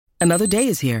Another day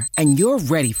is here, and you're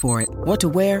ready for it. What to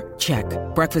wear? Check.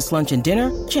 Breakfast, lunch, and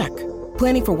dinner? Check.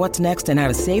 Planning for what's next and how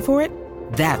to save for it?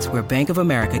 That's where Bank of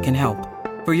America can help.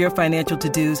 For your financial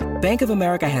to-dos, Bank of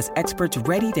America has experts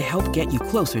ready to help get you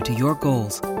closer to your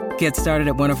goals. Get started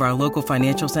at one of our local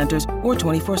financial centers or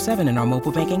 24/7 in our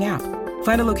mobile banking app.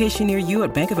 Find a location near you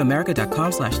at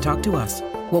bankofamerica.com/talktous.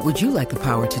 What would you like the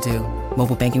power to do?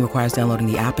 Mobile banking requires downloading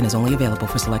the app and is only available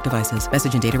for select devices.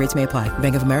 Message and data rates may apply.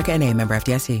 Bank of America N.A., member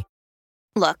FDIC.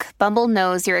 Look, Bumble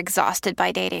knows you're exhausted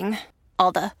by dating.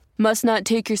 All the, must not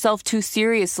take yourself too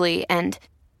seriously, and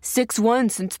 6'1"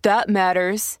 since that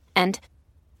matters, and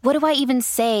what do I even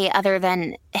say other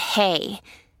than, hey?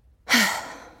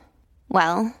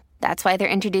 Well, that's why they're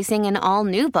introducing an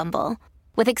all-new Bumble,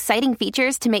 with exciting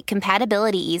features to make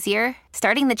compatibility easier,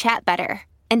 starting the chat better,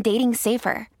 and dating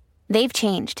safer. They've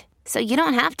changed, so you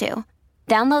don't have to.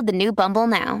 Download the new Bumble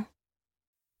now.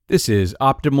 This is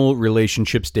Optimal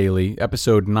Relationships Daily,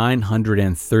 episode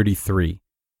 933.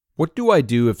 What do I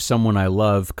do if someone I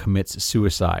love commits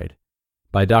suicide?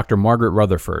 By Dr. Margaret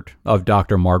Rutherford of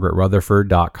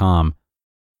drmargaretrutherford.com.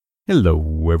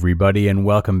 Hello, everybody, and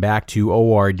welcome back to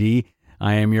ORD.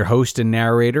 I am your host and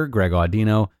narrator, Greg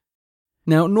Audino.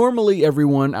 Now, normally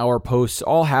our posts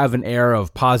all have an air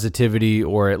of positivity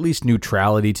or at least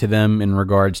neutrality to them in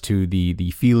regards to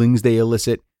the feelings they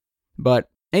elicit, but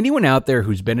anyone out there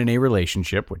who's been in a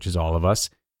relationship, which is all of us,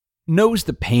 knows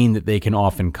the pain that they can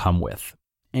often come with.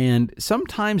 And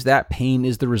sometimes that pain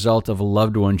is the result of a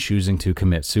loved one choosing to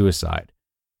commit suicide.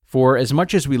 For as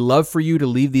much as we love for you to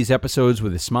leave these episodes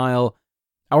with a smile,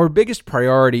 our biggest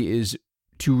priority is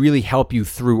to really help you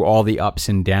through all the ups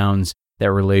and downs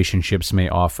that relationships may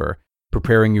offer,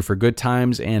 preparing you for good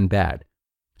times and bad.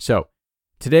 So,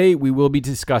 today, we will be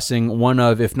discussing one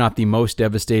of, if not the most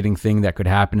devastating thing that could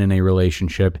happen in a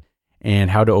relationship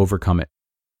and how to overcome it.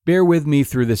 Bear with me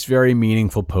through this very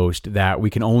meaningful post that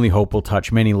we can only hope will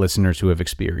touch many listeners who have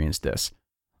experienced this.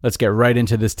 Let's get right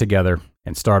into this together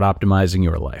and start optimizing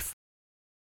your life.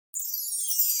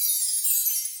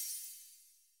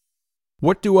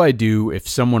 What do I do if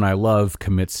someone I love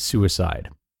commits suicide?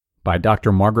 By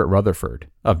Dr. Margaret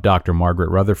Rutherford of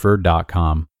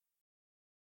drmargaretrutherford.com.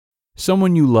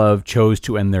 Someone you love chose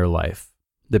to end their life.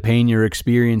 The pain you're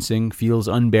experiencing feels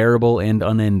unbearable and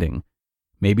unending.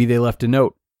 Maybe they left a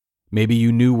note. Maybe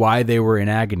you knew why they were in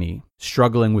agony,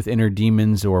 struggling with inner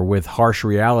demons or with harsh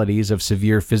realities of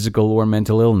severe physical or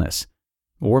mental illness.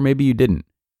 Or maybe you didn't.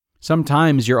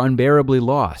 Sometimes you're unbearably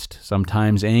lost,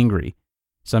 sometimes angry,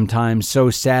 sometimes so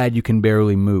sad you can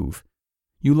barely move.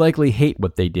 You likely hate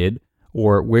what they did,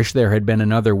 or wish there had been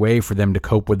another way for them to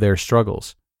cope with their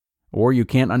struggles. Or you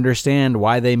can't understand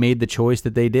why they made the choice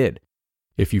that they did.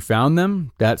 If you found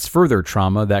them, that's further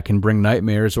trauma that can bring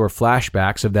nightmares or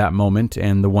flashbacks of that moment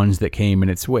and the ones that came in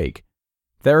its wake.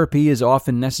 Therapy is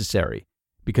often necessary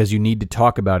because you need to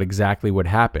talk about exactly what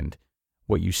happened,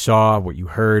 what you saw, what you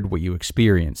heard, what you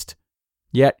experienced.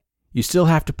 Yet, you still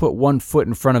have to put one foot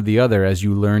in front of the other as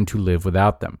you learn to live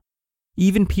without them.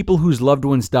 Even people whose loved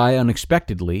ones die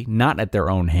unexpectedly, not at their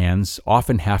own hands,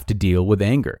 often have to deal with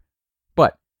anger.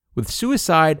 But with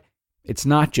suicide, it's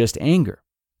not just anger.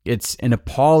 It's an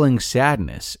appalling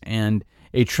sadness and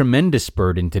a tremendous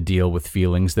burden to deal with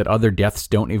feelings that other deaths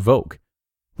don't evoke.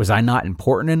 Was I not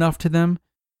important enough to them?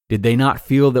 Did they not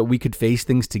feel that we could face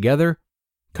things together?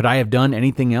 Could I have done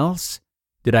anything else?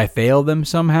 Did I fail them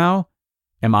somehow?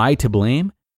 Am I to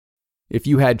blame? If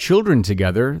you had children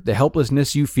together, the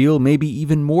helplessness you feel may be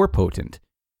even more potent.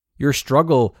 Your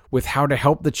struggle with how to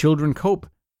help the children cope.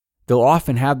 They'll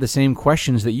often have the same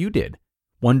questions that you did,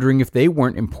 wondering if they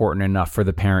weren't important enough for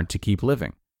the parent to keep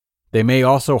living. They may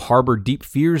also harbor deep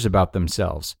fears about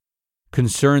themselves,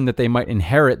 concern that they might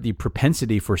inherit the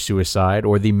propensity for suicide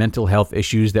or the mental health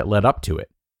issues that led up to it.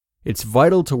 It's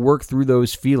vital to work through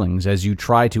those feelings as you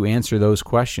try to answer those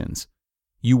questions.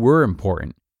 You were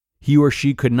important. He or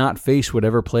she could not face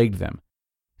whatever plagued them.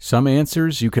 Some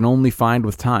answers you can only find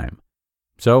with time.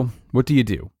 So, what do you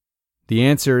do? The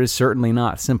answer is certainly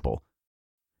not simple.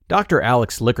 Dr.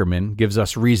 Alex Lickerman gives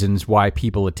us reasons why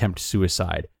people attempt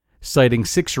suicide, citing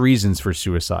 6 reasons for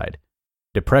suicide: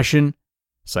 depression,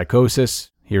 psychosis,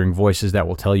 hearing voices that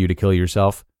will tell you to kill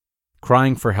yourself,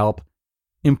 crying for help,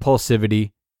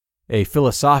 impulsivity, a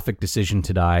philosophic decision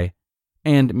to die,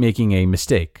 and making a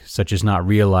mistake, such as not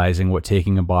realizing what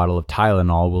taking a bottle of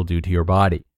Tylenol will do to your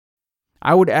body.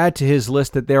 I would add to his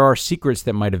list that there are secrets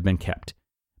that might have been kept.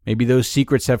 Maybe those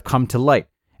secrets have come to light,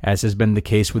 as has been the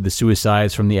case with the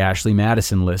suicides from the Ashley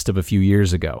Madison list of a few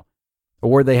years ago.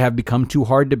 Or they have become too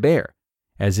hard to bear,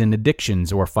 as in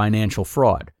addictions or financial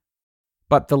fraud.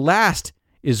 But the last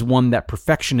is one that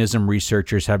perfectionism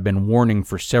researchers have been warning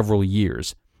for several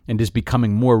years and is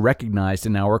becoming more recognized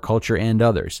in our culture and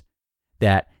others.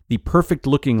 That the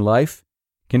perfect-looking life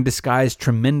can disguise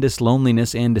tremendous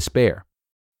loneliness and despair.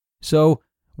 So,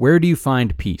 where do you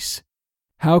find peace?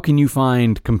 How can you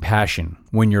find compassion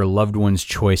when your loved one's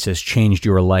choice has changed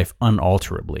your life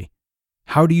unalterably?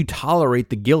 How do you tolerate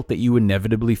the guilt that you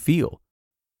inevitably feel?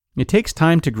 It takes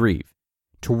time to grieve,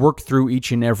 to work through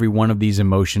each and every one of these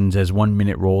emotions as 1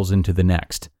 minute rolls into the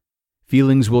next.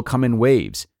 Feelings will come in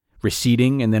waves,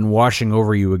 receding and then washing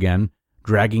over you again,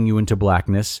 dragging you into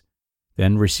blackness,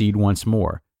 then recede once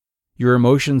more. Your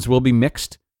emotions will be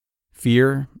mixed.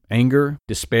 Fear, anger,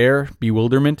 despair,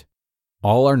 bewilderment,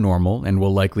 all are normal and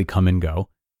will likely come and go.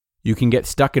 You can get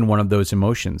stuck in one of those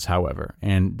emotions, however,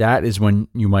 and that is when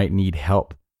you might need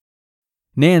help.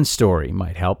 Nan's story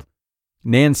might help.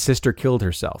 Nan's sister killed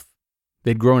herself.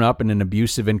 They'd grown up in an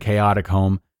abusive and chaotic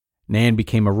home. Nan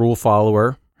became a rule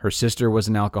follower. Her sister was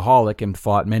an alcoholic and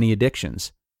fought many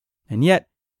addictions. And yet,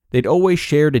 they'd always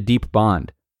shared a deep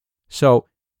bond. So,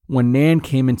 when Nan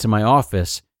came into my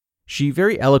office, she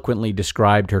very eloquently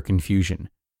described her confusion.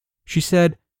 She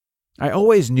said, "I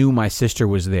always knew my sister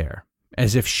was there,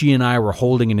 as if she and I were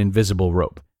holding an invisible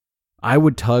rope. I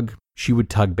would tug, she would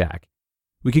tug back.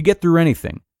 We could get through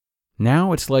anything.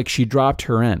 Now it's like she dropped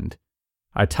her end.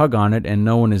 I tug on it and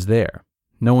no one is there.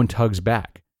 No one tugs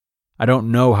back. I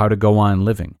don't know how to go on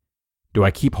living. Do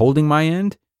I keep holding my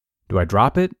end? Do I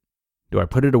drop it? Do I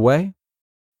put it away?"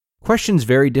 Questions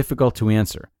very difficult to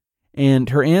answer, and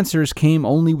her answers came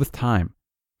only with time.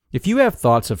 If you have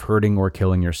thoughts of hurting or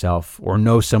killing yourself, or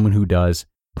know someone who does,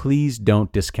 please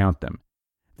don't discount them.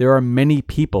 There are many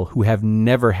people who have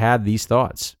never had these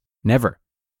thoughts. Never.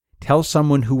 Tell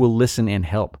someone who will listen and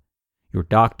help. Your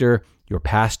doctor, your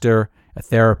pastor, a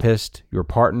therapist, your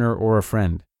partner, or a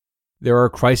friend. There are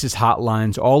crisis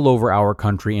hotlines all over our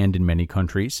country and in many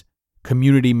countries,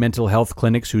 community mental health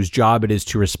clinics whose job it is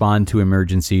to respond to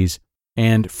emergencies,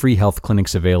 and free health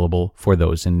clinics available for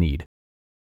those in need.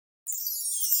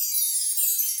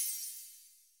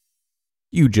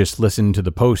 You just listened to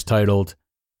the post titled,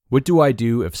 "What Do I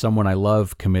Do If Someone I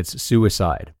Love Commits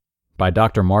Suicide?" by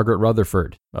Dr. Margaret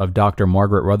Rutherford of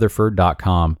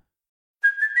drmargaretrutherford.com.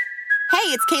 Hey,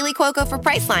 it's Kaylee Cuoco for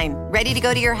Priceline. Ready to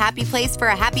go to your happy place for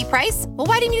a happy price? Well,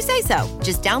 why didn't you say so?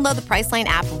 Just download the Priceline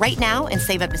app right now and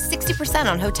save up to 60%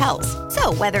 on hotels.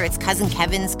 So whether it's Cousin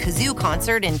Kevin's Kazoo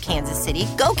Concert in Kansas City,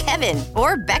 go Kevin,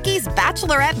 or Becky's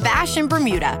Bachelorette Bash in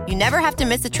Bermuda, you never have to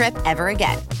miss a trip ever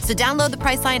again. So download the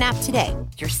Priceline app today.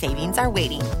 Your savings are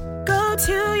waiting. Go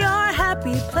to your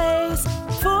happy place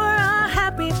for a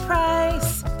happy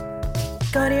price.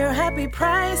 Go to your happy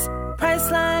price,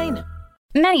 Priceline.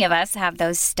 Many of us have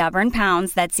those stubborn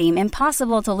pounds that seem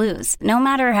impossible to lose, no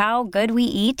matter how good we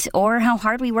eat or how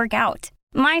hard we work out.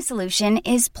 My solution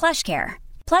is PlushCare.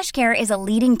 PlushCare is a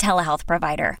leading telehealth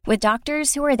provider with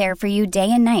doctors who are there for you day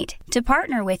and night to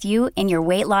partner with you in your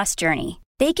weight loss journey.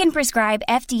 They can prescribe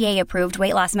FDA-approved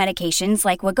weight loss medications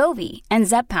like Wegovy and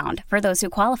Zepbound for those who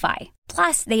qualify.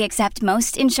 Plus, they accept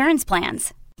most insurance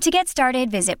plans. To get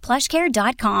started, visit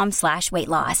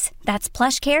plushcare.com/weightloss. That's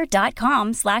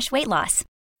plushcare.com/weightloss.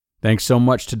 Thanks so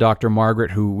much to Dr. Margaret,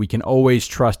 who we can always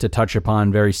trust to touch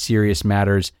upon very serious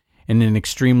matters in an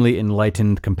extremely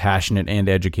enlightened, compassionate, and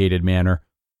educated manner.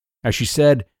 As she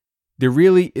said, there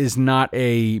really is not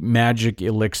a magic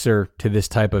elixir to this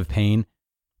type of pain.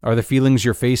 Are the feelings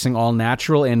you're facing all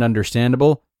natural and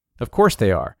understandable? Of course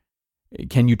they are.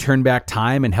 Can you turn back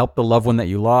time and help the loved one that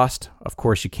you lost? Of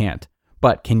course you can't.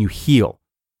 But can you heal?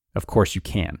 Of course you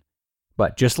can.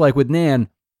 But just like with Nan,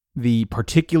 the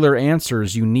particular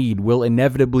answers you need will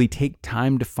inevitably take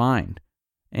time to find.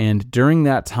 And during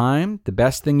that time, the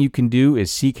best thing you can do is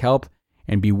seek help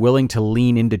and be willing to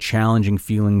lean into challenging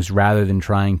feelings rather than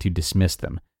trying to dismiss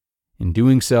them. In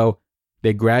doing so,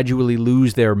 they gradually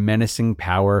lose their menacing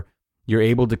power. You're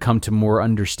able to come to more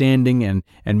understanding and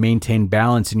maintain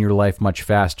balance in your life much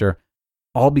faster.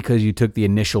 All because you took the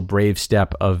initial brave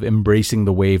step of embracing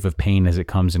the wave of pain as it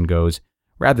comes and goes,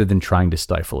 rather than trying to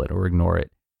stifle it or ignore it.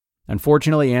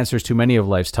 Unfortunately, answers to many of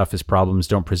life's toughest problems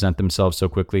don't present themselves so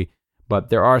quickly, but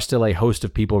there are still a host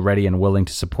of people ready and willing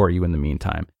to support you in the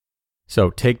meantime. So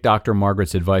take Dr.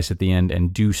 Margaret's advice at the end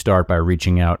and do start by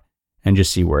reaching out and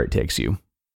just see where it takes you.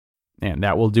 And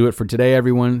that will do it for today,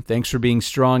 everyone. Thanks for being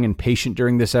strong and patient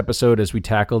during this episode as we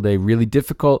tackled a really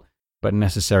difficult but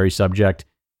necessary subject.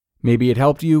 Maybe it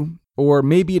helped you, or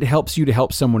maybe it helps you to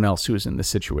help someone else who is in this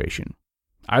situation.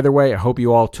 Either way, I hope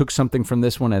you all took something from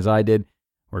this one as I did.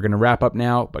 We're going to wrap up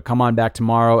now, but come on back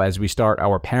tomorrow as we start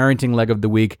our parenting leg of the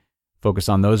week. Focus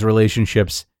on those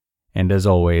relationships. And as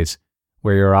always,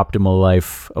 where your optimal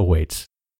life awaits.